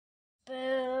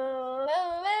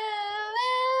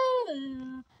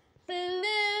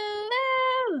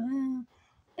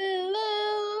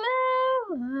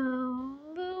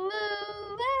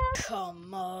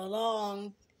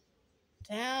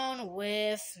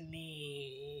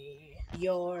me.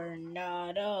 You're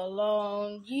not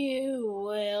alone, you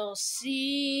will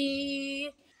see.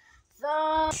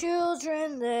 The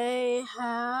children, they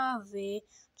have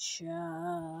each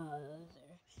other,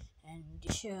 and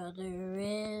each other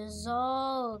is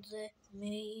all that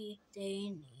they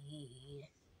need.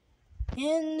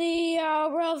 In the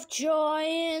hour of joy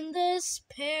in this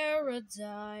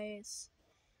paradise,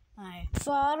 I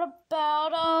thought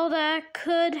about all that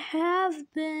could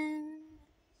have been.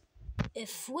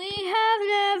 If we have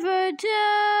never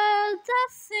done the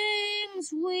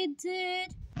things we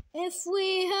did, if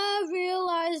we have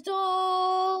realized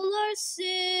all our sins,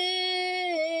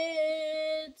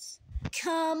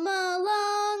 come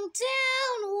along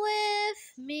down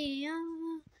with me.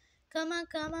 Come on,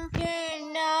 come on. You're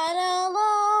not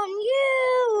alone,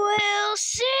 you will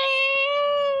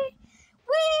see.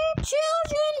 We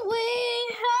children, we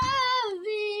have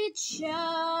each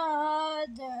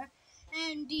other.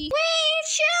 And we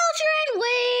children,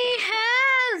 we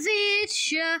have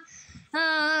each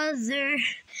other.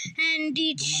 And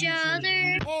each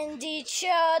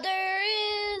other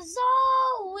is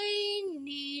all we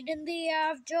need. In the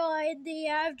hour of joy, in the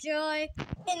hour of joy,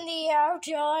 in the hour of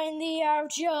joy, in the hour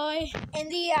of joy, in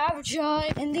the hour of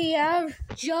joy, in the hour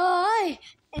of joy,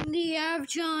 in the hour of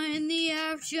joy, in the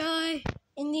hour of joy,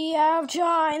 in the hour of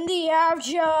joy, in the hour of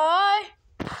joy.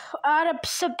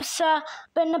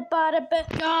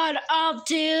 God, I'll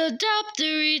tilt up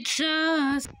the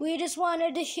returns. We just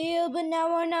wanted to heal, but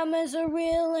now our numbers are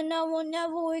real, and I will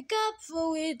never wake up,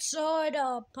 for we soared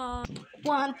apart.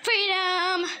 Want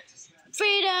freedom,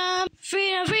 freedom,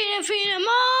 freedom, freedom, freedom,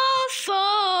 all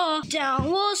fall down.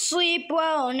 We'll sleep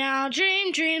well now,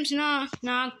 dreams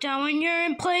knock down when you're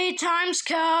in playtime's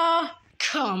car.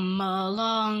 Come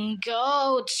along,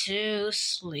 go to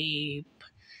sleep.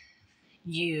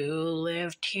 You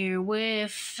lived here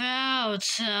without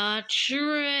a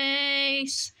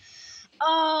trace.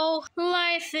 Oh,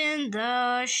 life in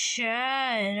the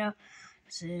shadows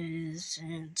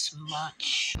isn't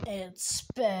much. It's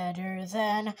better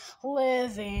than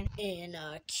living in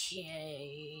a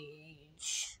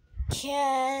cage.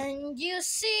 Can you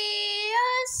see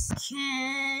us?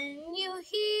 Can you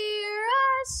hear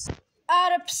us?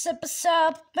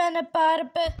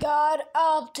 God,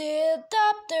 I'll tilt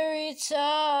up the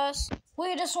returns.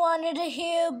 We just wanted to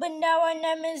heal, but now our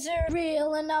nightmares are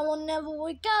real, and I will never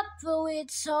wake up, for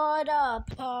it's soared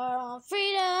apart.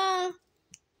 Freedom,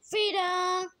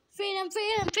 freedom, freedom,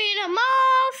 freedom, freedom,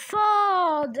 all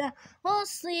fall down. We'll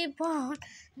sleep on.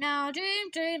 Now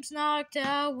dreams knocked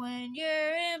out when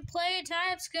you're in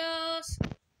playtime's ghost.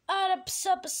 God,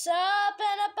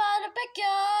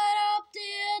 I'll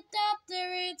tilt up the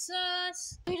returns.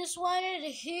 We just wanted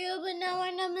to heal, but now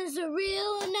our numbers are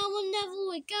real, and I will never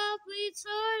wake up, we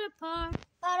torn apart.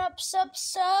 God, I'll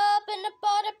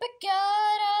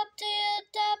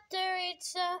tilt up the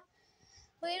returns.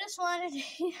 We just wanted to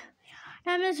heal,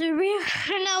 numbers are real,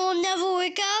 and I will never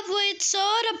wake up, we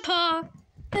torn apart.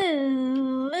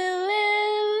 Ooh, ooh, ooh.